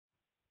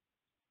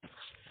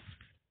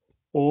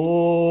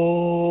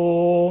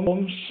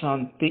ஓம்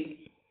சாந்தி.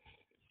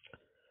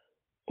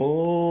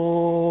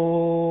 ஓம்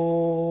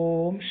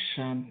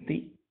சாந்தி.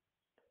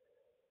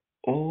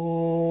 ஓம்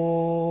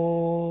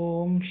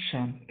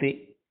சாந்தி.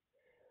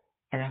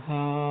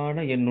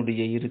 அழகான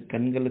என்னுடைய இரு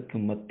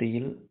கண்களுக்கு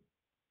மத்தியில்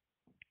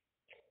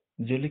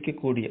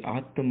ஜொலிக்கக்கூடிய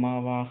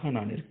ஆத்மாவாக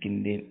நான்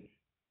இருக்கின்றேன்.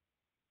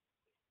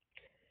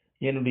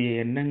 என்னுடைய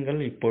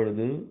எண்ணங்கள்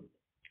இப்பொழுது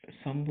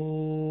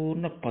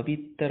சம்பூர்ண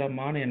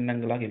பவித்திரமான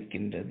எண்ணங்களாக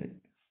இருக்கின்றது.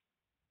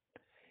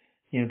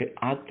 என்னுடைய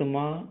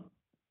ஆத்மா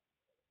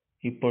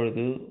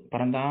இப்பொழுது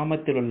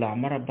பரந்தாமத்தில் உள்ள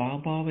அமர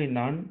பாபாவை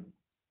நான்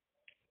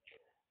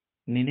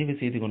நினைவு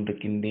செய்து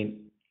கொண்டிருக்கின்றேன்.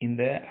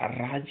 இந்த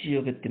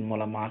ராஜயோகத்தின்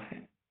மூலமாக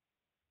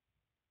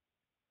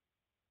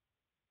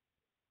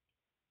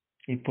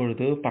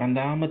இப்பொழுது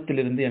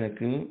பரந்தாமத்திலிருந்து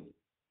எனக்கு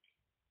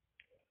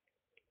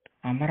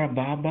அமர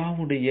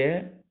பாபாவுடைய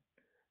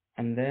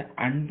அந்த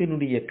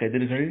அன்பினுடைய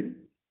கதிர்கள்,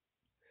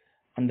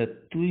 அந்த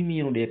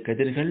தூய்மையினுடைய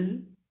கதிர்கள்,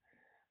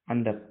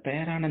 அந்த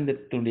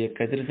பேரானந்தத்தினுடைய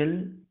கதிர்கள்,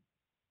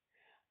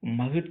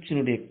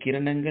 மகிழ்ச்சியினுடைய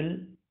கிரணங்கள்,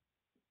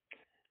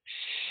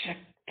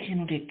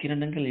 சக்தியினுடைய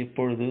கிரணங்கள்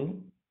இப்பொழுது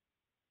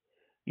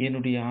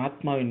என்னுடைய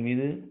ஆத்மாவின்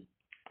மீது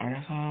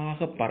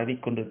அழகாக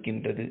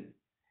பரவிக்கொண்டிருக்கின்றது.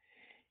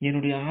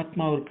 என்னுடைய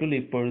ஆத்மாவிற்குள்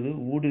இப்பொழுது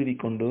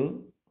ஊடுருவிக் கொண்டு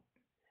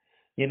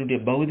என்னுடைய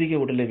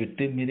பௌதிக உடலை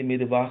விட்டு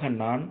மெதுவாக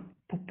நான்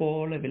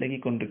போல விலகி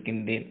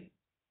கொண்டிருக்கின்றேன்.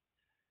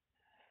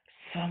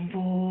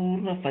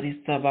 சம்பூர்ண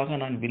பரிஸ்தாவாக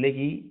நான்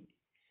விலகி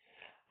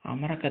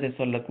அமரகதை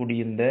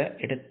சொல்லக்கூடிய இந்த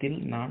இடத்தில்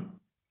நான்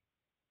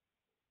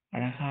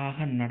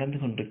அழகாக நடந்து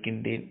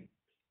கொண்டிருக்கின்றேன்.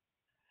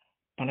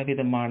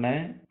 பலவிதமான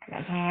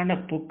அழகான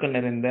பூக்கள்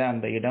நிறைந்த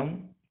அந்த இடம்,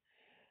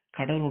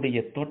 கடவுளுடைய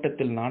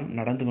தோட்டத்தில் நான்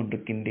நடந்து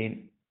கொண்டிருக்கின்றேன்.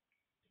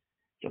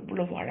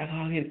 எவ்வளவு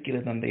அழகாக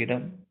இருக்கிறது அந்த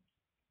இடம்,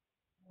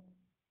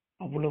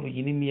 அவ்வளவு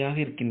இனிமையாக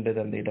இருக்கின்றது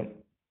அந்த இடம்.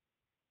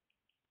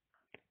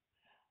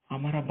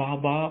 அமர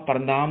பாபா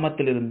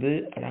பரந்தாமத்திலிருந்து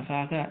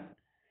அழகாக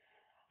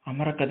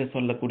அமரகதை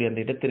சொல்லக்கூடிய அந்த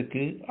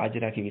இடத்திற்கு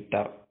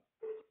ஆஜராகிவிட்டார்.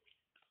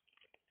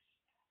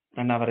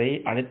 நான் அவரை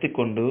அழைத்துக்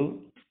கொண்டு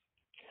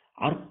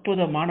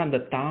அற்புதமான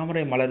அந்த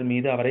தாமரை மலர்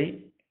மீது அவரை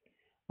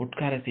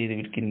உட்கார செய்து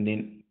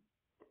விடுகின்றேன்.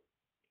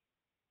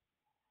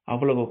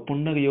 அவ்வளவு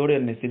புன்னகையோடு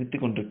என்னை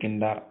சிரித்துக்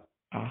கொண்டிருக்கின்றார்.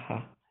 ஆஹா,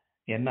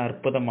 என்ன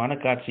அற்புதமான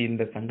காட்சி!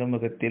 இந்த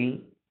சங்கமுகத்தில்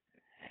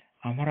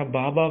அமர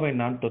பாபாவை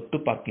நான் தொட்டு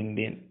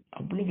பார்க்கின்றேன்.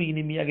 அவ்வளவு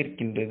இனிமையாக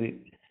இருக்கின்றது,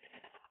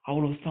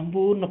 அவ்வளவு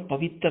சம்பூர்ண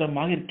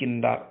பவித்திரமாக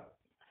இருக்கின்றார்.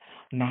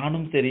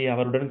 நானும் சரி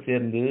அவருடன்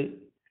சேர்ந்து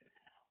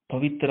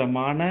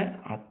பவித்திரமான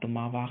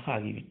ஆத்மாவாக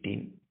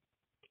ஆகிவிட்டேன்.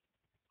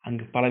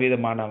 அங்கு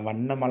பலவிதமான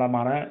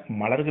வண்ணமலமான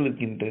மலர்கள்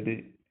இருக்கின்றது.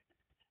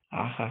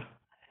 ஆஹா,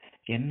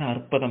 என்ன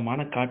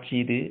அற்புதமான காட்சி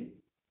இது!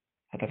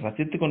 அதை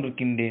ரசித்துக்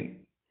கொண்டிருக்கின்றேன்.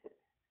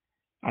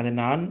 அதை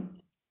நான்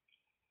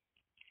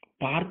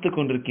பார்த்து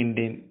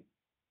கொண்டிருக்கின்றேன்.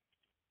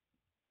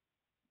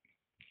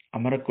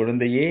 அமர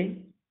குழந்தையே,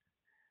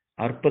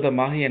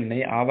 அற்புதமாக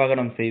என்னை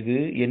ஆவாகனம் செய்து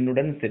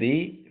என்னுடன் சரி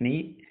நீ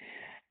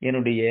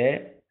என்னுடைய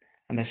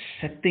அந்த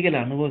சக்திகளை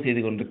அனுபவம்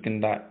செய்து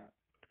கொண்டிருக்கின்றார்.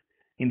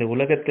 இந்த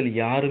உலகத்தில்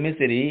யாருமே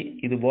சரி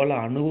இது போல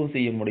அனுபவம்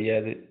செய்ய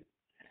முடியாது.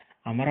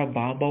 அமர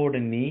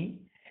பாபாவுடன் நீ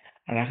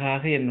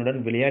அழகாக என்னுடன்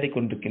விளையாடி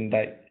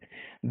கொண்டிருக்கின்றாய்.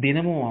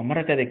 தினமும்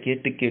அமரகதை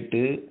கேட்டு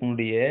கேட்டு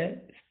உன்னுடைய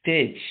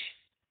ஸ்டேஜ்,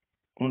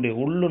 உன்னுடைய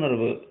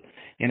உள்ளுணர்வு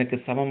எனக்கு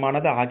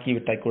சமமானதை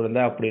ஆக்கிவிட்டாய்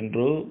குழந்தை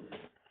அப்படின்று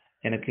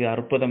எனக்கு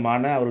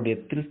அற்புதமான அவருடைய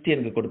திருஷ்டி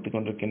எனக்கு கொடுத்து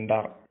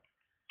கொண்டிருக்கின்றார்.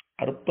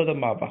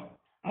 அற்புதம் பாபா,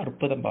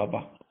 அற்புதம்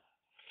பாபா.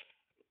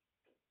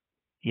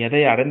 எதை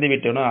அடைந்து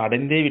விட்டேனோ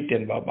அடைந்தே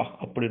விட்டேன் பாபா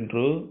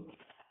அப்படின்று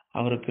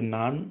அவருக்கு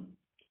நான்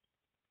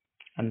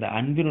அந்த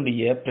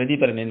அன்பினுடைய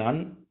பிரதிபலனை நான்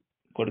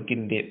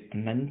கொடுக்கின்றேன்.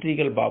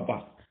 நன்றிகள் பாபா,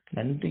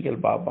 நன்றிகள்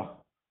பாபா,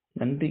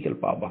 நன்றிகள்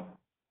பாபா.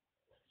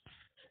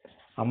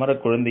 அமர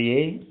குழந்தையே,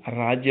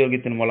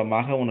 ராஜயோகத்தின்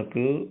மூலமாக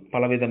உனக்கு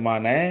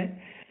பலவிதமான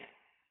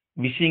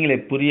விஷயங்களை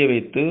புரிய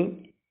வைத்து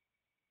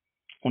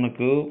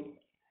உனக்கு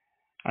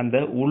அந்த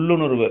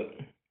உள்ளுணர்வு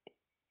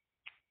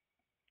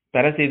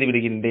பெற செய்து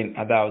விடுகின்றேன்.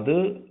 அதாவது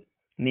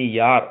நீ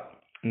யார்,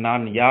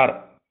 நான் யார்,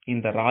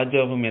 இந்த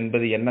ராஜயோகம்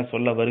என்பது என்ன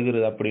சொல்ல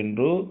வருகிறது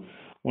அப்படின்று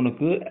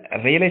உனக்கு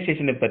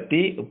ரியலைசேஷனை பற்றி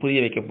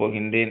புரிய வைக்கப்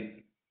போகின்றேன்.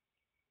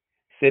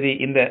 சரி,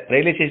 இந்த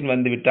ரியலைசேஷன்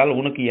வந்துவிட்டால்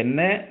உனக்கு என்ன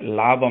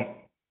லாபம்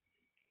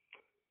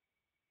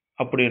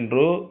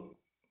அப்படின்று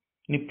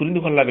நீ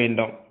புரிந்து கொள்ள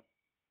வேண்டும்.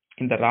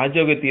 இந்த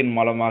ராஜயோகத்தின்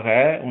மூலமாக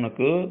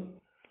உனக்கு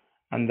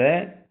அந்த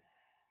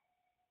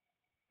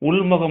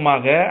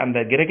உள்முகமாக அந்த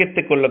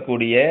கிரகித்துக்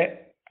கொள்ளக்கூடிய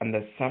அந்த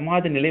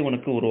சமாதி நிலை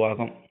உனக்கு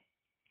உருவாகும்.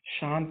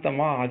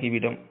 சாந்தமா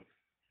ஆகிவிடும்.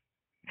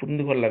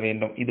 புரிந்து கொள்ள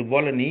வேண்டும். இது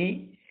போல நீ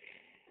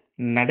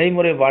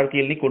நடைமுறை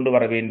வாழ்க்கையில் நீ கொண்டு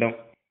வர வேண்டும்.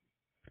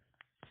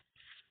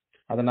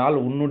 அதனால்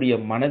உன்னுடைய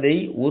மனதை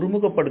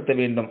ஒருமுகப்படுத்த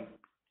வேண்டும்.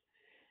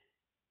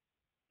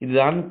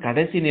 இதுதான்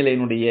கடைசி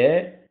நிலையினுடைய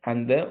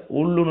அந்த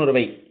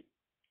உள்ளுணர்வை,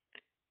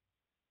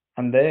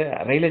 அந்த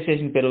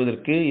ரியலைசேஷன்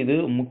பெறுவதற்கு இது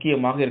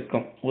முக்கியமாக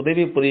இருக்கும்,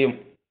 உதவி புரியும்.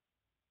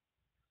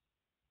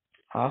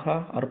 ஆகா,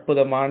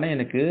 அற்புதமான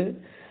எனக்கு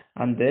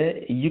அந்த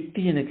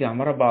யுக்தி எனக்கு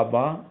அமர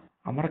பாபா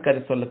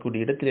அமரகதை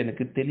சொல்லக்கூடிய இடத்தில்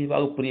எனக்கு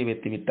தெளிவாக புரிய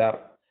வைத்து விட்டார்.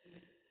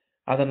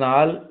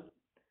 அதனால்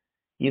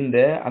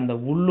அந்த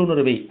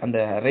உள்ளுணர்வை அந்த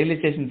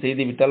ரியலைசேஷன்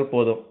செய்து விட்டால்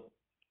போதும்.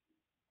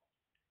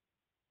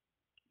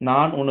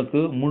 நான் உனக்கு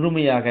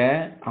முழுமையாக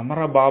அமர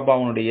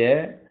பாபாவுடைய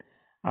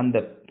அந்த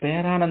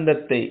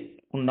பேரானந்தத்தை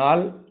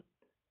உன்னால்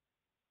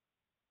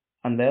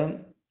அந்த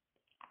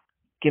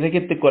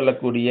கிரகித்துக்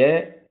கொள்ளக்கூடிய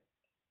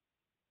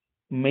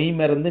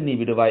மெய்மறந்து நீ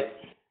விடுவாய்.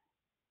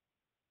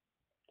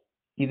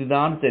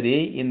 இதுதான் சரி.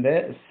 இந்த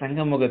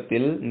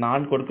சங்கமுகத்தில்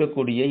நான்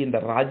கொடுக்கக்கூடிய இந்த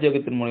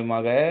ராஜயோகத்தின்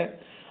மூலமாக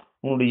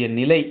உன்னுடைய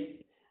நிலை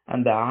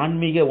அந்த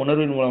ஆன்மீக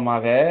உணர்வின்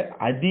மூலமாக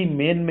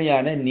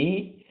அதிமேன்மையான நீ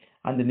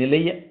அந்த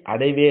நிலையை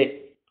அடைவே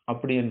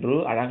அப்படி என்று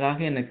அழகாக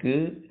எனக்கு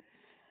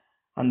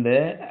அந்த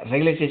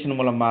ரியலைசேஷன்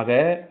மூலமாக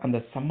அந்த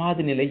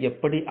சமாதி நிலை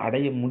எப்படி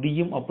அடைய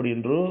முடியும் அப்படி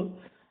என்று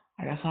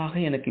அழகாக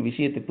எனக்கு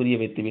விஷயத்தை புரிய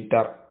வைத்து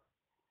விட்டார்.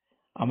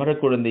 அமர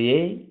குழந்தையே,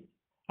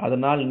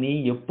 அதனால் நீ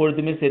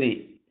எப்பொழுதுமே சரி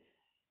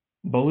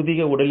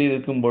பௌதிக உடலில்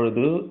இருக்கும்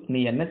பொழுது நீ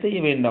என்ன செய்ய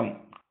வேண்டும்?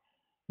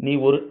 நீ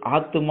ஒரு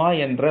ஆத்மா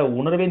என்ற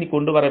உணர்வை நீ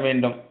கொண்டு வர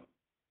வேண்டும்.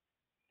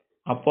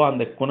 அப்போ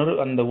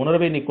அந்த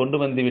உணர்வை நீ கொண்டு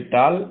வந்து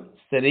விட்டால்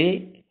சரி,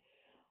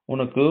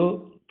 உனக்கு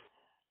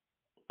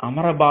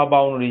அமர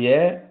பாபாவுடைய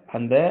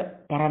அந்த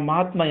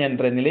பரமாத்மா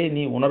என்ற நிலை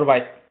நீ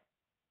உணர்வாய்.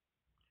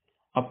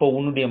 அப்போ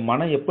உன்னுடைய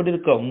மனம் எப்படி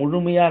இருக்க?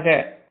 முழுமையாக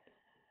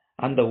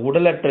அந்த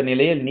உடலற்ற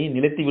நிலையில் நீ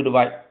நிலைத்து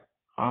விடுவாய்.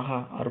 ஆஹா,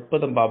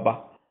 அற்புதம் பாபா.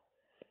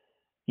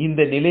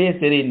 இந்த நிலையை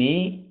சரி நீ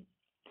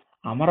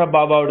அமர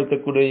பாபா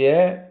எடுக்கக்கூடிய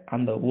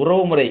அந்த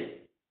உறவு முறை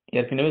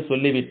ஏற்கனவே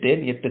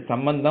சொல்லிவிட்டேன், 8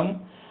 சம்பந்தம்.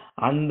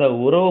 அந்த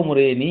உறவு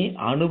முறையை நீ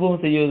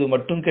அனுபவம் செய்வது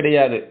மட்டும்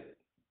கிடையாது,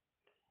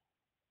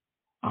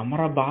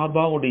 அமர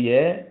பாபாவுடைய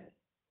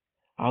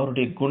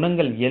அவருடைய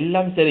குணங்கள்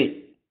எல்லாம் சரி,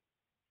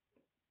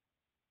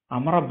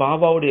 அமர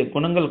பாபாவுடைய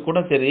குணங்கள் கூட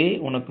சரி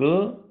உனக்கு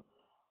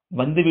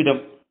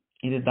வந்துவிடும்.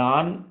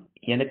 இதுதான்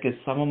எனக்கு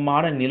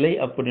சமமான நிலை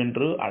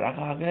அப்படின்று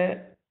அழகாக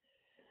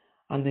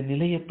அந்த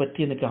நிலையை பற்றி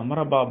எனக்கு அமர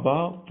பாபா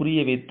புரிய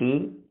வைத்து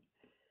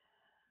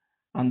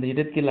அந்த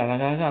இடத்தில்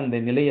அழகாக அந்த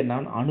நிலையை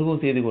நான்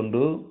அனுபவம் செய்து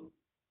கொண்டு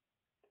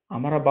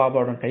அமர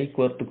பாபாவுடன் கை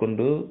கோர்த்து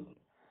கொண்டு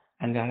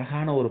அங்கு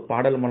அழகான ஒரு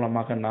பாடல்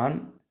மூலமாக நான்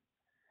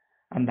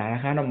அந்த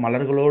அழகான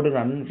மலர்களோடு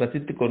நான்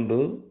ரசித்து கொண்டு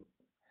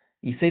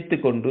இசைத்து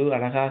கொண்டு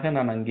அழகாக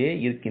நான் அங்கே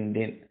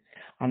இருக்கின்றேன்.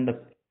 அந்த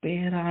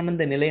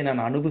பேரானந்த நிலையை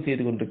நான் அனுபவம்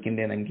செய்து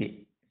கொண்டிருக்கின்றேன் அங்கே.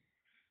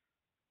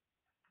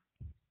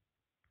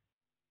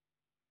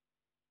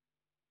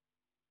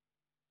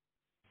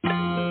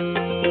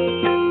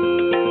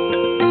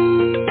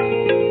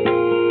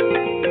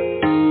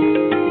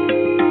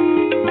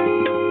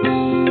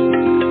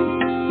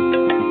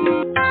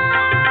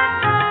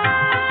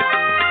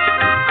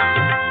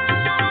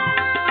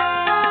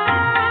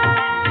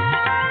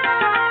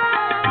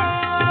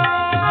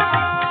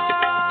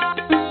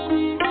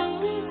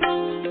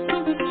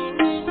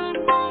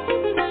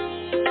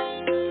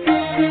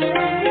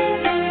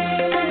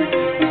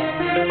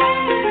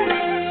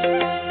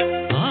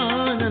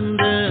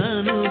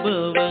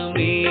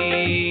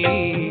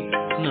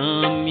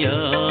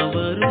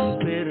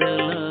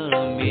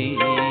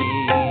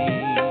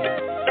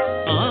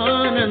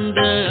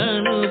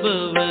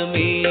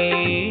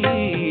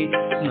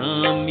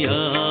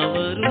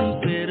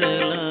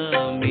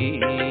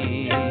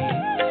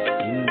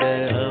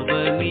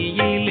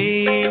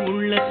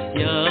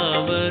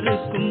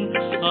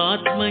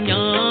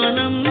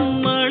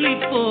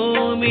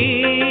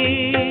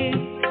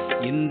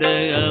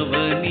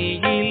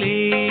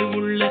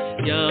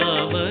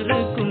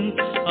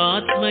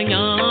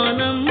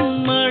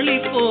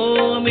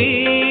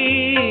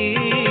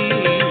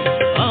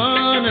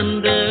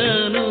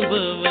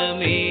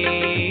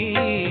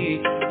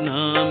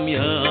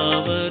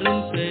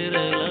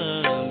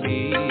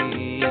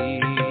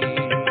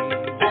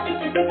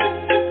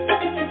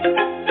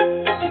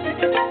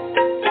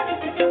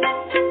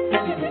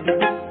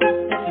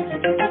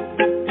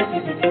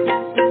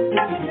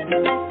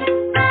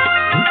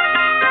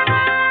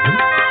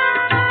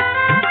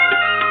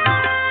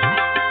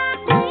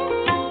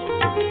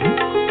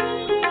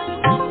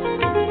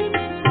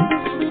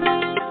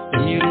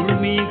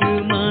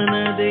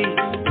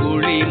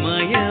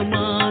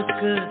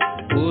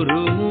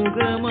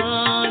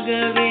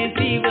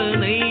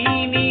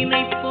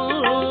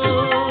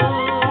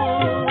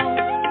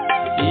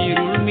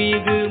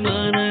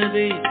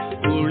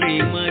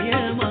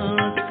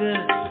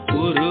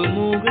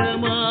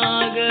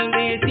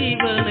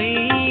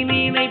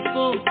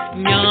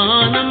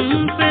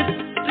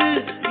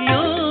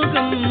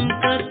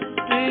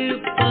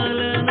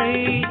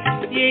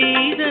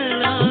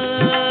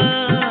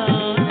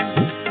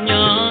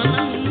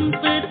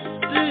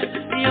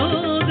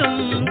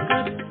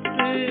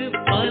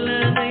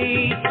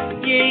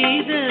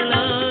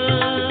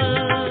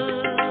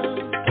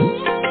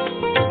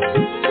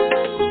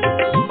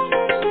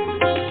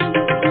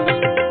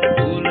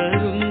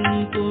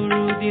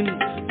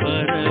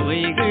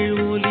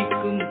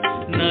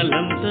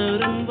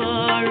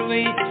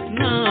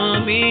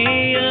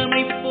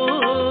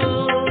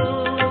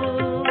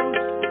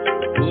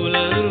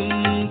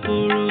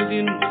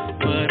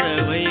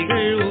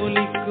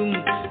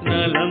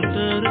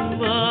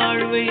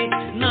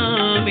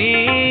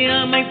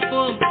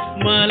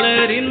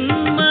 மலரின்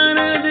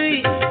மனதை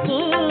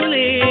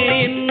போலே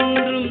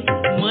என்றும்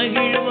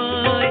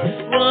மகிழ்வாய்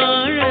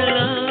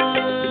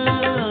வாழலாம்.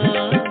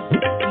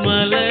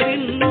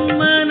 மலரின்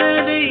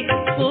மனதை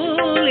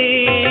போலே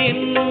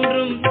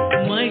என்றும்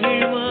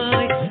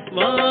மகிழ்வாய்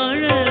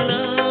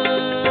வாழலாம்.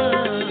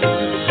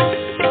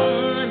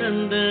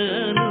 ஆனந்த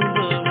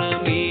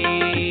அனுபவமே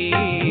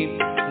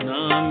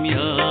நாம்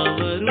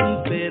யாவரும்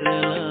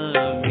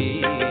பெறலாமே.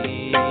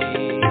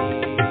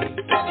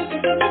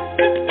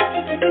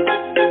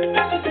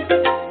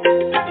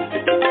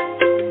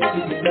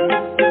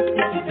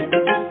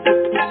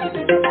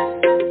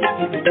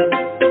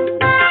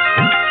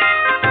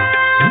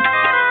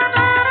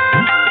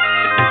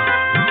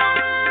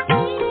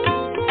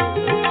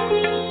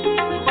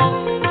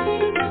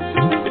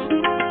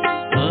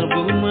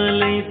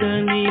 அபுமலை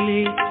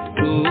தனிலே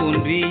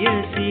தோன்றிய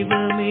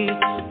சிவமே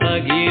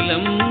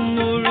அகிலம்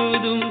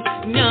முழுதும்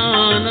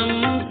ஞானம்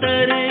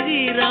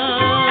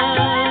தருகிறார்.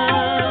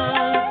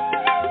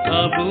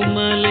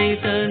 அபுமலை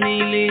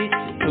தனிலே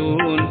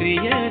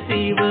தோன்றிய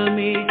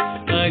சிவமே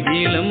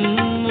அகிலம்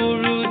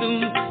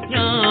முழுதும்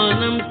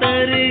ஞானம்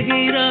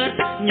தருகிறார்.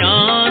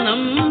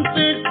 ஞானம்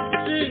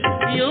பெற்று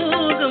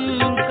யோகம்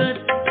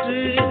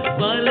கற்று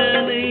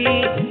பலனை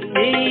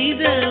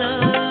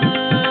எய்தலாம்.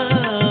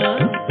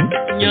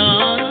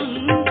 ஞானம்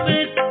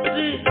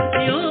பெற்று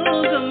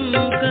யோகம்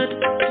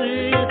கற்று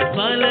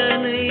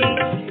பலனை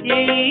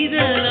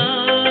எய்தலாம்.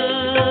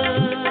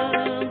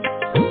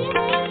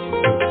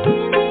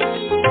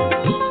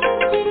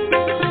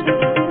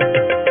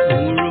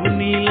 முழு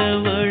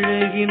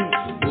நிலவழகின்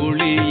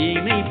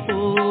ஒளியினை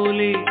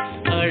போலே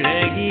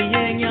அழகிய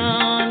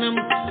ஞானம்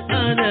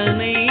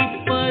அதனை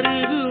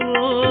பருகுவோம்.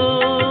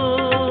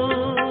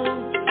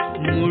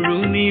 முழு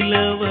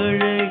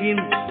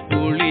நிலவழகின்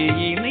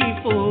ஒளியினை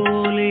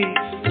போலே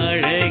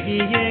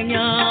அழகிய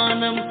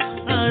ஞானம்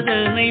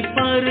அதனை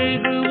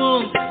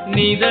பருகுவோம்.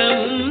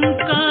 நிதமும்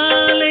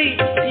காலை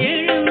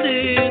எழுந்து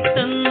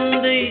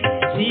தந்தை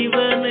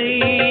சிவனை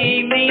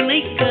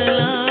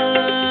நினைக்கலாம்.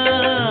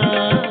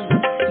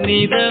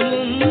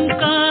 நிதமும்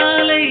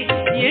காலை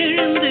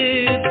எழுந்து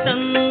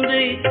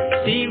தந்தை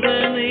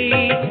சிவனை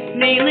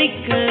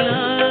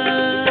நினைக்கலாம்.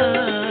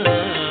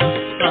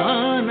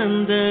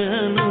 ஆனந்த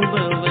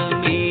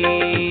அனுபவமே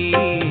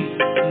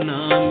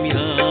நாம்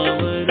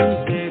யாவரும்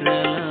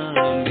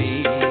பெறலாமே.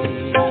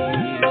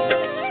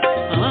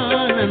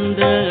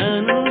 ஆனந்த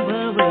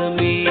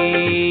அனுபவமே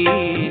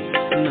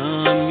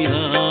நாம்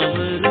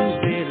யாவரும்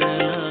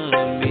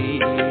பெறலாமே.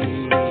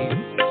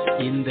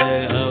 இந்த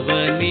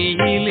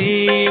அவனியிலே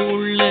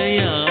உள்ள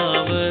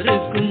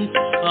யாவருக்கும்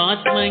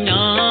ஆத்ம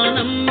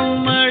ஞானம்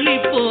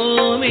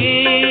அளிப்போமே.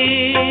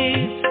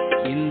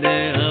 இந்த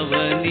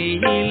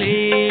அவனியிலே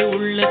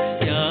உள்ள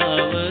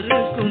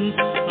யாவருக்கும்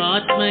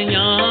ஆத்ம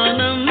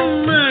ஞானம்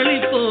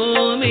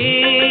அளிப்போமே.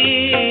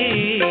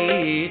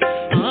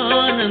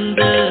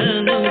 ஆனந்த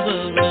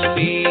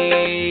அனுபவமே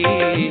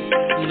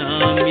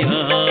நாம்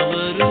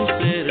யாவரும்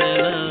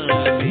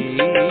பெறலாமே.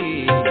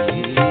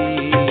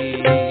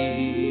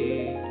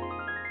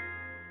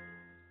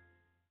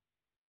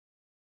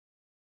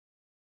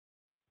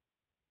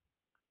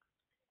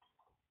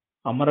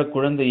 அமர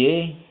குழந்தையே,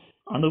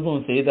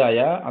 அனுபவம்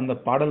செய்தாயா? அந்த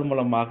பாடல்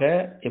மூலமாக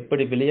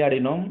எப்படி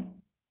விளையாடினோம்?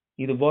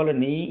 இதுபோல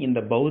நீ இந்த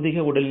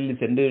பௌதிக உடலில்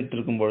சென்று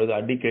இருக்கும் பொழுது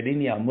அடிக்கடி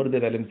நீ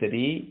அமிர்தலும்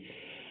சரி,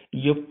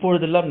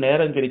 எப்பொழுதெல்லாம்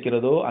நேரம்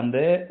கிடைக்கிறதோ அந்த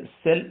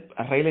செல்ஃப்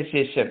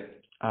ரியலைசேஷன்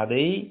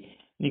அதை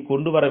நீ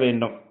கொண்டு வர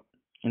வேண்டும்.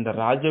 இந்த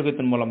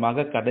ராஜயோகத்தின்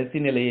மூலமாக கடைசி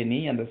நிலையை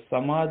நீ அந்த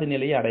சமாதி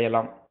நிலையை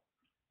அடையலாம்.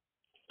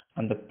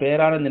 அந்த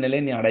பேரானந்த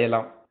நிலையை நீ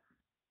அடையலாம்.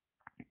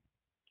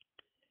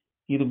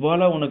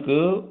 இதுபோல உனக்கு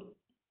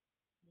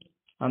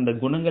அந்த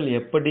குணங்கள்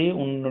எப்படி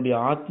உன்னுடைய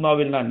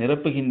ஆத்மாவில் நான்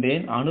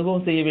நிரப்புகின்றேன்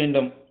அனுபவம் செய்ய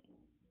வேண்டும்.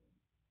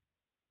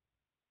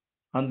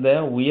 அந்த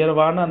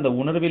உயர்வான அந்த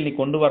உணர்வில் நீ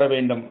கொண்டு வர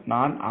வேண்டும்.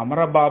 நான்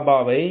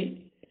அமரபாபாவை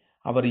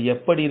அவர்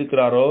எப்படி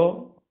இருக்கிறாரோ,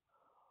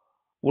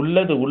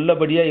 உள்ளது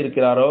உள்ளபடியா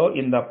இருக்கிறாரோ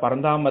இந்த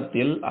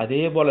பரந்தாமத்தில்,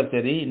 அதே போல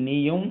சரி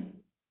நீயும்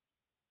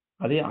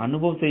அதை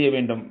அனுபவம் செய்ய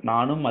வேண்டும்.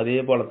 நானும் அதே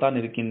போலத்தான்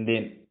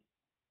இருக்கின்றேன்.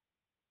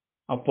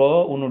 அப்போ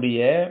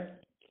உன்னுடைய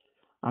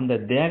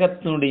அந்த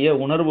தேகத்தினுடைய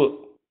உணர்வு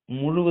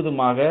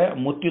முழுவதுமாக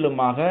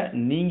முற்றிலுமாக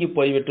நீங்கி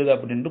போய்விட்டது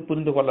அப்படின்னு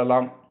புரிந்து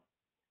கொள்ளலாம்.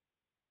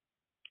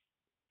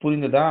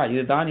 புரிந்ததா?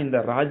 இதுதான் இந்த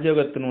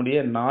ராஜயோகத்தினுடைய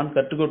நான்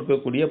கற்றுக்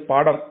கொடுக்கக்கூடிய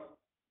பாடம்.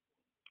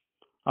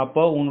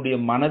 அப்போ உன்னுடைய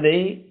மனதை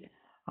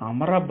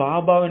அமர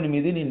பாபாவின்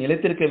மீது நீ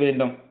நிலைத்திருக்க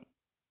வேண்டும்.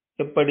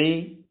 எப்படி?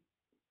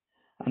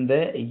 அந்த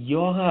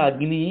யோக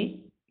அக்னி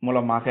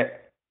மூலமாக.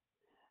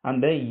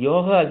 அந்த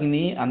யோக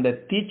அக்னி அந்த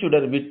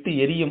தீச்சுடர் விட்டு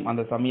எரியும்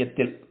அந்த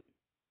சமயத்தில்.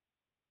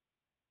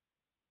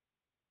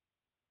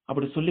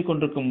 அப்படி சொல்லிக்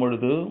கொண்டிருக்கும்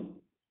பொழுது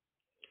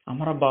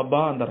அமரபாபா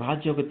அந்த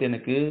ராஜயோகத்தை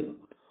எனக்கு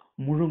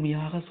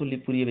முழுமையாக சொல்லி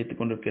புரிய வைத்துக்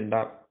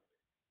கொண்டிருக்கின்றார்.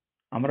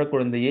 அமர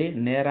குழந்தையே,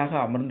 நேராக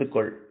அமர்ந்து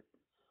கொள்.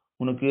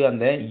 உனக்கு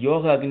அந்த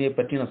யோக அக்னியை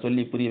பற்றி நான்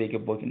சொல்லி புரிய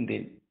வைக்கப்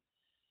போகின்றேன்.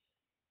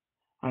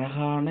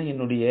 அழகான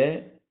என்னுடைய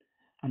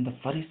அந்த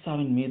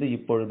ஃபரிசாவின் மீது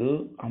இப்பொழுது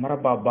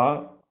அமரபாபா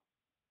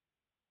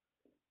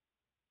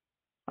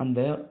அந்த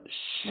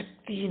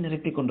சக்தியை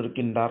நிரப்பிக்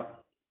கொண்டிருக்கின்றார்.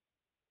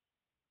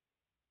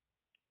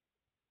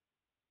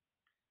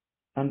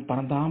 நான்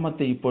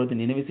பரந்தாமத்தை இப்பொழுது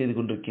நினைவு செய்து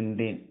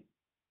கொண்டிருக்கின்றேன்.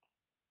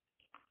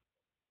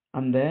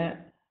 அந்த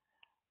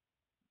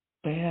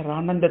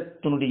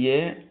பேரானந்தத்தினுடைய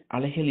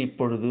அலைகள்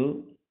இப்பொழுது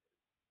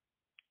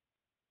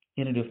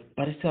என்னுடைய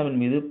பரிசாவின்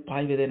மீது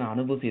பாய்வதை நான்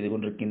அனுபவம் செய்து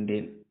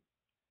கொண்டிருக்கின்றேன்.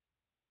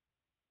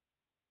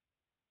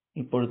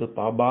 இப்பொழுது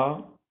பாபா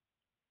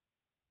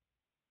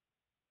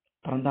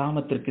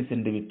பரந்தாமத்திற்கு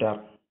சென்று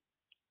விட்டார்.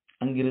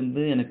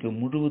 அங்கிருந்து எனக்கு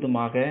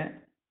முழுவதுமாக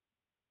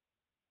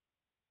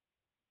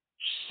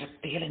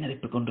சக்திகளை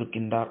நிரப்பிக்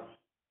கொண்டிருக்கின்றார்.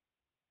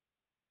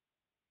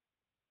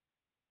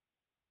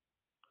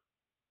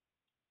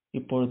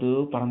 இப்பொழுது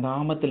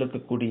பரந்தாமத்தில்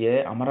இருக்கக்கூடிய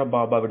அமர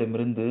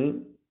பாபாவிடமிருந்து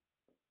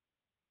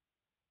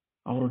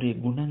அவருடைய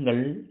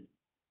குணங்கள்,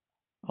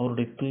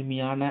 அவருடைய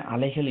தூய்மையான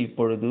அலைகள்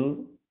இப்பொழுது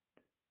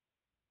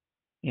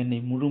என்னை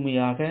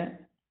முழுமையாக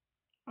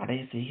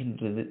அடைய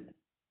செய்கின்றது.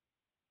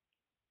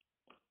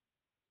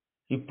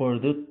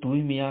 இப்பொழுது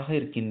தூய்மையாக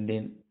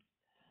இருக்கின்றேன்.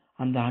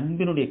 அந்த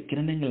அன்பினுடைய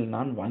கிரணங்கள்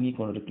நான் வாங்கிக்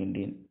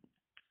கொண்டிருக்கின்றேன்.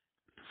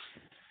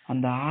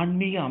 அந்த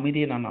ஆன்மீக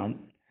அமைதியை நான்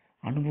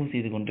அனுபவம்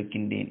செய்து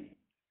கொண்டிருக்கின்றேன்.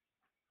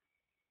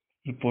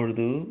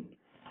 இப்பொழுது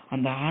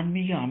அந்த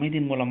ஆன்மீக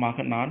அமைதியின்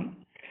மூலமாக நான்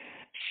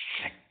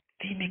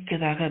சக்தி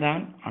மிக்கதாக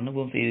தான்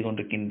அனுபவம் செய்து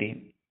கொண்டிருக்கின்றேன்,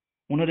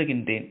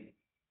 உணர்கின்றேன்.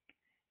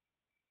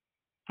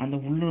 அந்த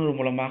உள்ளுணர்வு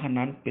மூலமாக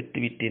நான்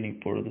பெற்றுவிட்டேன்.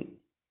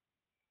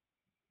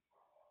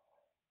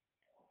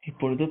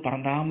 இப்பொழுது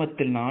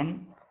பரந்தாமத்தில் நான்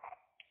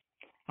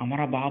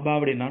அமர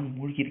பாபாவுடைய நான்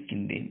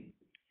மூழ்கியிருக்கின்றேன்.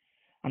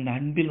 அந்த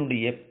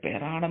அன்பினுடைய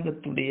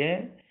பேரானந்தத்துடைய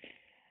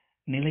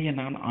நிலையை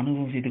நான்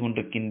அனுபவம் செய்து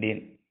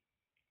கொண்டிருக்கின்றேன்.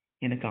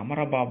 எனக்கு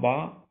அமர பாபா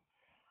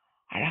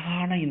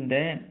அழகான இந்த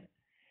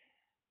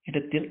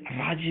இடத்தில்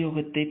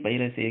ராஜயோகத்தை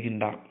பயிர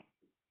செய்கின்றார்.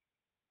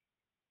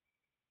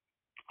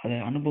 அதை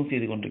அனுபவம்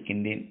செய்து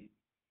கொண்டிருக்கின்றேன்.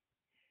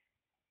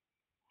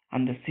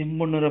 அந்த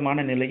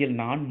செம்பொன்னிறமான நிலையில்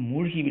நான்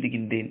மூழ்கி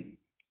விடுகின்றேன்.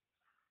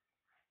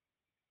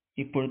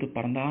 இப்பொழுது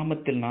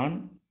பரந்தாமத்தில் நான்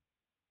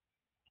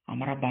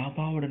அமர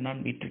பாபாவுடன்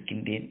நான்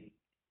வீற்றிருக்கின்றேன்.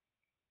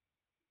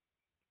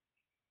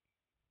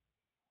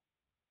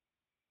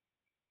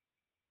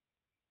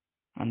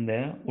 அந்த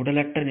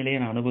உடலற்ற நிலையை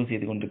நான் அனுபவம்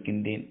செய்து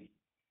கொண்டிருக்கின்றேன்.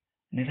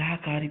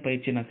 நிராகாரி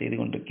பயிற்சியை நான் செய்து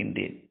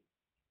கொண்டிருக்கின்றேன்.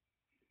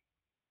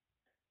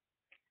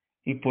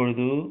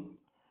 இப்பொழுது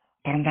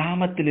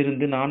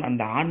பரந்தாமத்திலிருந்து நான்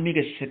அந்த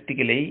ஆன்மீக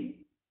சக்திகளை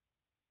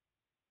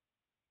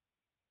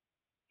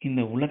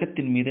இந்த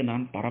உலகத்தின் மீது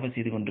நான் பரவ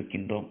செய்து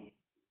கொண்டிருக்கின்றோம்.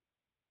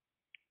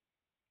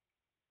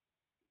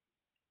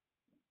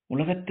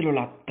 உலகத்தில்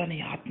உள்ள அத்தனை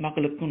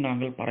ஆத்மாக்களுக்கும்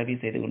நாங்கள் பரவி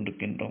செய்து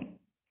கொண்டிருக்கின்றோம்.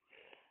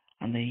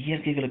 அந்த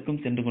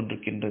இயற்கைகளுக்கும் சென்று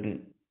கொண்டிருக்கின்றது.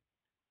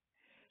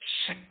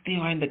 சக்தி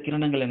வாய்ந்த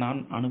கிரணங்களை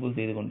நான் அனுபவம்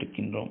செய்து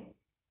கொண்டிருக்கின்றோம்.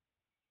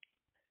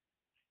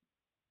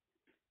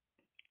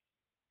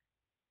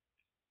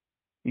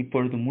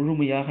 இப்பொழுது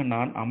முழுமையாக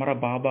நான் அமர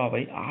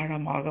பாபாவை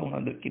ஆழமாக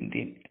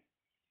உணர்ந்திருக்கின்றேன்.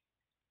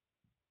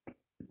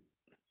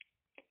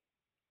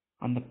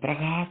 அந்த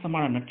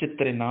பிரகாசமான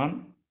நட்சத்திரை நான்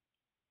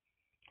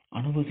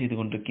அனுபவம் செய்து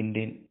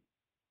கொண்டிருக்கின்றேன்.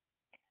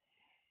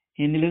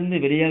 என்னிலிருந்து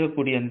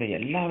வெளியாகக்கூடிய அந்த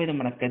எல்லா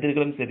விதமான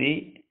கதிர்களும் சரி,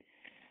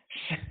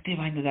 சக்தி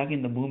வாய்ந்ததாக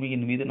இந்த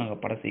பூமியின் மீது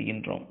நாங்கள் பட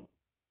செய்கின்றோம்.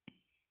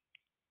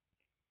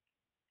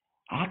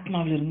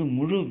 ஆத்மாவிலிருந்து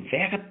முழு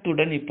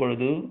வேகத்துடன்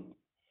இப்பொழுது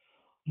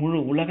முழு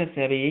உலக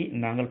சேவையை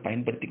நாங்கள்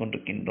பயன்படுத்தி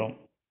கொண்டிருக்கின்றோம்.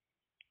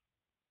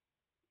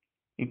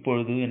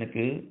 இப்பொழுது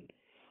எனக்கு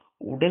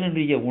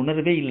உடலுடைய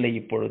உணர்வே இல்லை.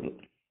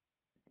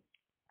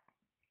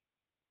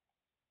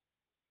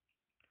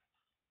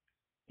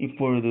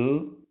 இப்பொழுது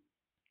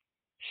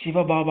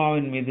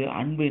சிவபாபாவின் மீது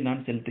அன்பை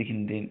நான்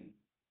செலுத்துகின்றேன்.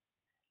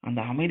 அந்த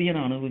அமைதியை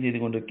நான் அனுபவம் செய்து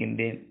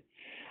கொண்டிருக்கின்றேன்.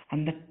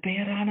 அந்த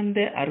பேரானந்த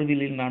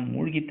அறிவிலில் நான்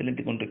மூழ்கி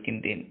தெளிந்து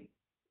கொண்டிருக்கின்றேன்.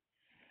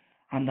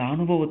 அந்த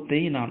அனுபவத்தை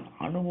நான்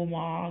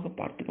அனுபவமாக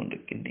பார்த்து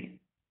கொண்டிருக்கின்றேன்.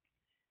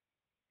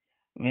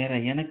 வேற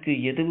எனக்கு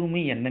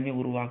எதுவுமே எண்ணமே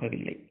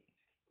உருவாகவில்லை.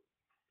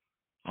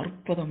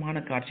 அற்புதமான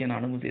காட்சியை நான்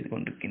அனுபவம் செய்து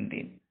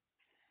கொண்டிருக்கின்றேன்.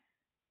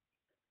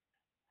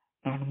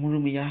 நான்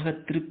முழுமையாக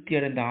திருப்தி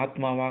அடைந்த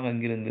ஆத்மாவாக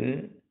அங்கிருந்து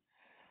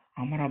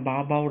அமர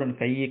பாபாவுடன்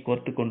கையை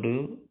கோர்த்து கொண்டு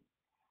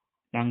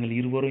நாங்கள்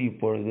இருவரும்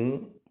இப்பொழுது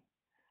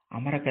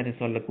அமரகதை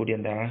சொல்லக்கூடிய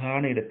அந்த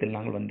அழகான இடத்தில்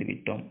நாங்கள்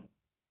வந்துவிட்டோம்.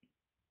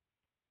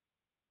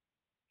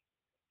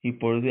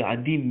 இப்பொழுது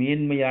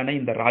அதிமேன்மையான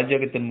இந்த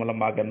ராஜயோகத்தின்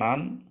மூலமாக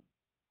நான்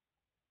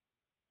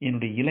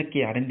என்னுடைய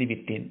இலக்கை அடைந்து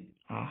விட்டேன்.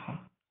 ஆஹா,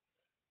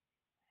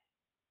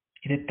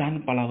 இதைத்தான்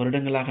பல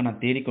வருடங்களாக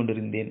நான்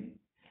தேடிக்கொண்டிருந்தேன்.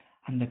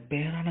 அந்த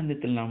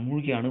பேரானந்தத்தில் நான்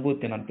மூழ்கிய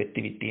அனுபவத்தை நான்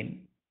பெற்றுவிட்டேன்.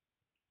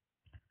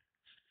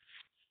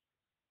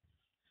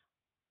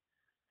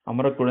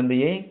 அமர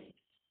குழந்தையே,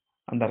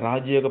 அந்த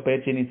ராஜயோக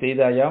பயிற்சியை நீ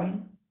செய்தாயாம்?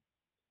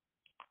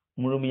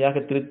 முழுமையாக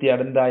திருப்தி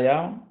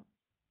அடைந்தாயாம்?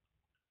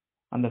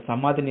 அந்த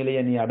சமாதி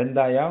நிலையை நீ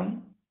அடைந்தாயாம்?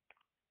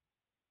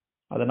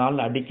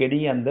 அதனால் அடிக்கடி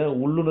அந்த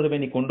உள்ளுணர்வை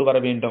நீ கொண்டு வர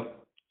வேண்டும்,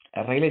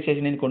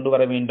 ரியலைசேஷனை கொண்டு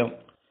வர வேண்டும்.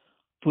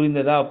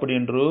 புரிந்ததா? அப்படி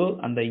என்று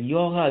அந்த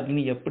யோகா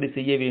அக்னி எப்படி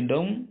செய்ய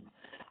வேண்டும்,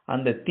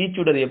 அந்த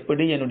தீச்சுடர்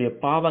எப்படி என்னுடைய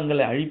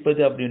பாவங்களை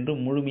அழிப்பது அப்படி என்று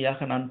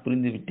முழுமையாக நான்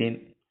புரிந்து விட்டேன்.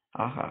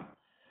 ஆஹா,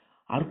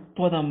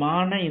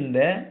 அற்புதமான இந்த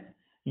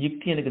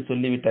யுக்தி எனக்கு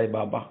சொல்லிவிட்டாய்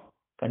பாபா.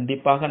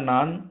 கண்டிப்பாக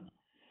நான்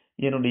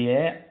என்னுடைய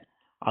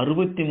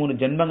 63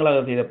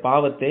 ஜென்மங்களாக செய்த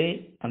பாவத்தை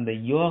அந்த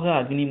யோக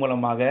அக்னி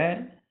மூலமாக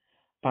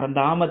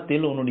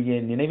பரந்தாமத்தில் உன்னுடைய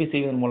நினைவு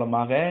செய்வதன்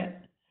மூலமாக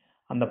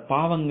அந்த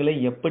பாவங்களை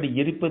எப்படி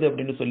எரிப்பது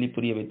அப்படின்னு சொல்லி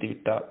புரிய வைத்து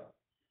விட்டார்.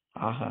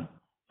 ஆஹா,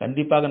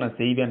 கண்டிப்பாக நான்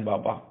செய்வேன்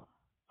பாபா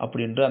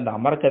அப்படின்று அந்த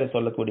அமரக்கதை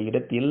சொல்லக்கூடிய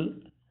இடத்தில்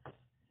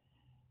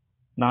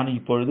நான்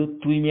இப்பொழுது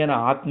தூய்மையான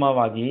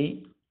ஆத்மாவாகி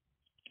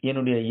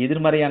என்னுடைய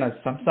எதிர்மறையான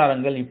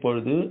சம்சாரங்கள்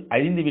இப்பொழுது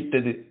அழிந்து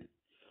விட்டது,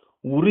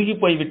 உருகி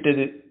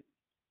போய்விட்டது.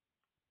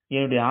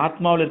 என்னுடைய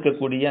ஆத்மாவில்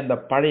இருக்கக்கூடிய அந்த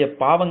பழைய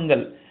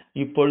பாவங்கள்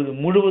இப்பொழுது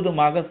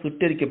முழுவதுமாக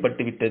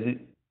சுட்டரிக்கப்பட்டு விட்டது.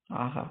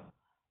 ஆஹா,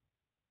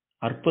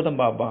 அற்புதம்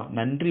பாபா,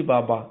 நன்றி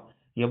பாபா.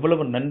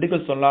 எவ்வளவு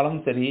நன்றிகள்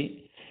சொன்னாலும் சரி,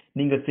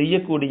 நீங்கள்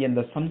செய்யக்கூடிய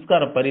இந்த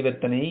சம்ஸ்கார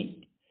பரிவர்த்தனை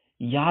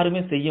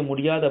யாருமே செய்ய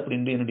முடியாது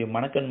அப்படின்னு என்னுடைய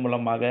மனக்கண்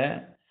மூலமாக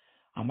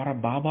அமர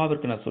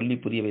பாபாவிற்கு நான் சொல்லி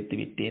புரிய வைத்து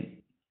விட்டேன்.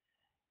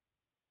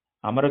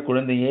 அமர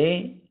குழந்தையே,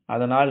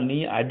 அதனால் நீ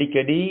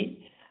அடிக்கடி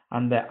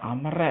அந்த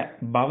அமர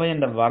பவ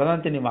என்ற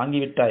வரதானத்தை நீ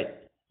வாங்கிவிட்டாய்.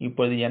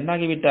 இப்பொழுது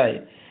என்னாகிவிட்டாய்?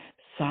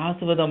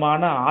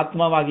 சாஸ்வதமான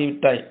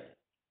ஆத்மாவாகிவிட்டாய்.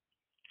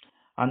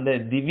 அந்த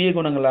திவ்ய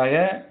குணங்களாக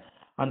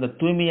அந்த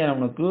தூய்மையை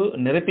உனக்கு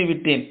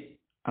நிரப்பிவிட்டேன்.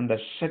 அந்த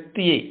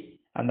சக்தியை,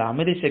 அந்த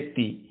அமைதி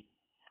சக்தி,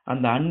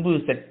 அந்த அன்பு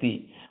சக்தி,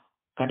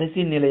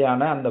 கடைசி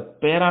நிலையான அந்த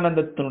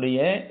பேரானந்தத்தினுடைய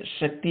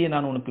சக்தியை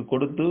நான் உனக்கு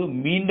கொடுத்து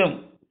மீண்டும்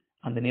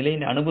அந்த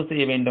நிலையை அனுபவம்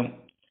செய்ய வேண்டும்.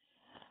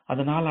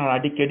 அதனால்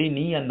அடிக்கடி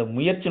நீ அந்த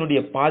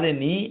முயற்சியினுடைய பாதை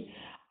நீ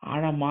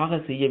ஆழமாக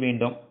செய்ய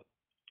வேண்டும்.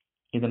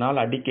 இதனால்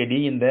அடிக்கடி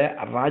இந்த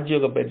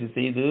ராஜயோக பயிற்சி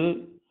செய்து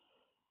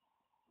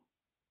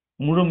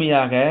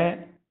முழுமையாக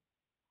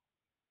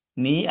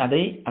நீ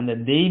அதை அந்த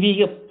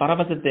தெய்வீக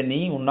பரவசத்தை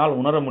நீ உன்னால்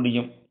உணர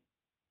முடியும்.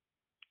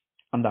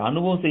 அந்த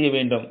அனுபவம் செய்ய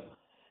வேண்டும்.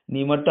 நீ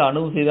மட்டும்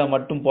அனுபவம் செய்தால்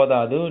மட்டும்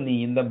போதாது, நீ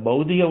இந்த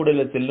பௌதிக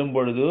உடலில் செல்லும்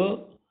பொழுது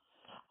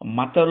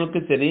மற்றவர்களுக்கு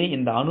சரி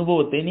இந்த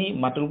அனுபவத்தை நீ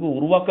மற்றவர்களுக்கு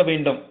உருவாக்க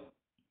வேண்டும்.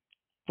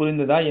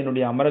 புரிந்ததா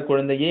என்னுடைய அமர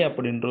குழந்தையே?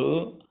 அப்படின்று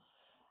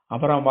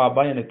அபராம்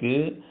பாபா எனக்கு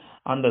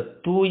அந்த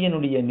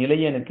தூயனுடைய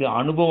நிலையை எனக்கு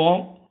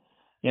அனுபவம்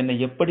என்னை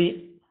எப்படி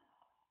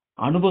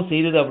அனுபவம்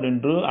செய்தது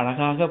அப்படின்று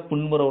அழகாக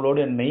புன்முறவளோடு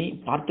என்னை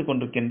பார்த்து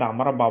கொண்டிருக்கின்ற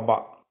அமர பாபா.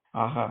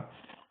 ஆஹா,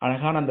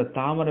 அழகான அந்த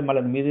தாமரை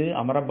மலர் மீது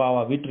அமர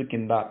பாபா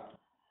வீற்றிருக்கின்றார்.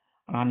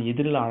 நான்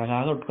எதிரில்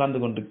அழகாக உட்கார்ந்து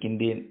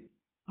கொண்டிருக்கின்றேன்.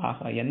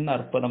 ஆஹா, என்ன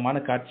அற்புதமான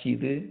காட்சி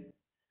இது!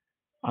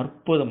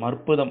 அற்புதம்,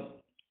 அற்புதம்.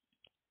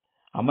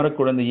 அமர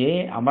குழந்தையே,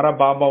 அமர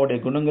பாபாவுடைய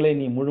குணங்களை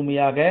நீ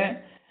முழுமையாக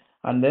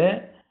அந்த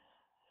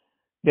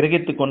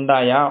கிரகித்து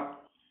கொண்டாயா?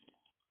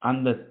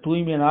 அந்த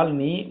தூய்மையினால்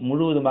நீ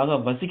முழுவதுமாக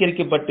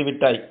வசீகரிக்கப்பட்டு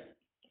விட்டாய்.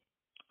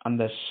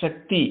 அந்த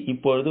சக்தி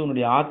இப்பொழுது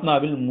உன்னுடைய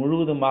ஆத்மாவில்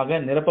முழுவதுமாக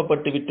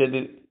நிரப்பப்பட்டு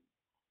விட்டது.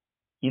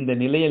 இந்த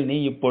நிலையில் நீ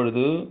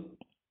இப்பொழுது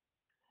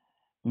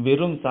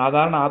வெறும்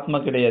சாதாரண ஆத்மா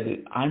கிடையாது,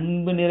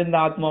 அன்பு நிறைந்த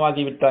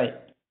ஆத்மாவாகி விட்டாய்,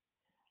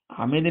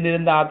 அமைதி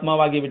நிறைந்த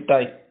ஆத்மாவாகி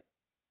விட்டாய்,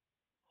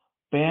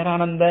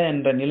 பேரானந்த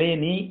என்ற நிலையை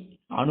நீ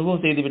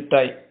அனுபவம் செய்து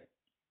விட்டாய்.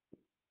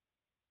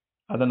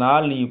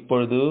 அதனால் நீ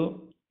இப்பொழுது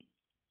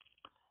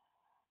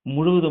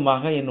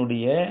முழுவதுமாக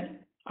என்னுடைய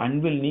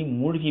அன்பில் நீ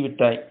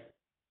மூழ்கிவிட்டாய்.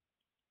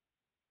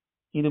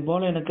 இது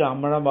போல எனக்கு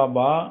அமர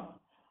பாபா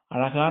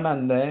அழகான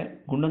அந்த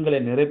குணங்களை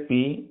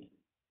நிரப்பி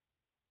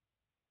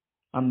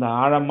அந்த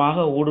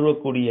ஆழமாக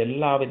ஊடுருவக்கூடிய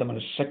எல்லா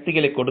விதமான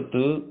சக்திகளை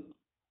கொடுத்து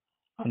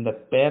அந்த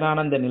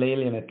பேரானந்த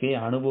நிலையில் எனக்கு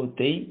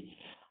அனுபவத்தை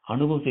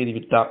அனுபவம் செய்து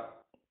விட்டார்,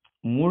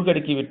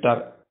 மூழ்கடிக்கி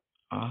விட்டார்.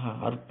 ஆஹா,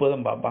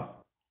 அற்புதம் பாபா,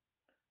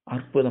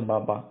 அற்புதம்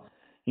பாபா.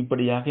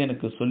 இப்படியாக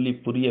எனக்கு சொல்லி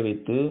புரிய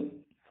வைத்து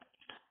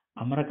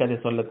அமரக்கதை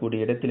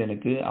சொல்லக்கூடிய இடத்தில்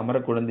எனக்கு அமர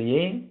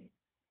குழந்தையே,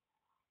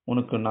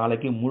 உனக்கு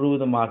நாளைக்கு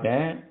முழுவதுமாக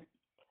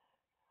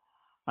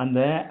அந்த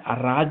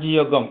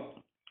ராஜயோகம்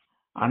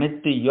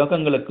அனைத்து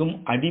யோகங்களுக்கும்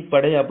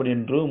அடிப்படை அப்படி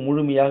என்று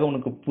முழுமையாக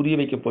உனக்கு புரிய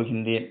வைக்கப்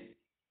போகின்றேன்.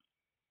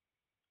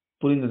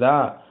 புரிந்ததா?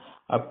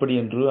 அப்படி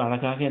என்று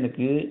அழகாக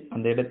எனக்கு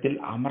அந்த இடத்தில்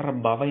அமர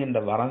பவ என்ற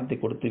வரத்தை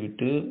கொடுத்து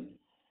விட்டு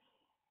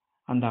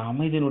அந்த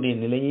அமைதியினுடைய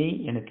நிலையை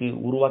எனக்கு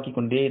உருவாக்கி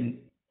கொண்டே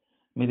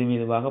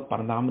மெதுவாக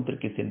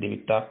பரந்தாமத்திற்கு சென்று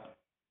விட்டார்.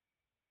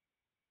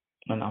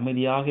 நான்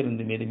அமைதியாக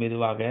இருந்து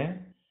மெதுவாக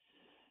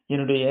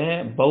என்னுடைய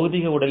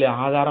பௌதிக உடலை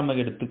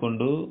ஆதாரமாக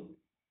எடுத்துக்கொண்டு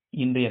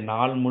இன்றைய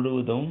நாள்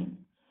முழுவதும்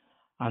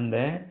அந்த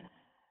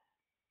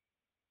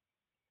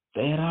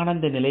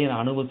பேரானந்த நிலையை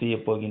நான் அனுபவம் செய்ய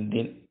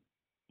போகின்றேன்.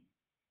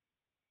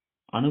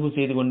 அனுபவம்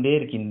செய்து கொண்டே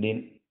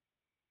இருக்கின்றேன்.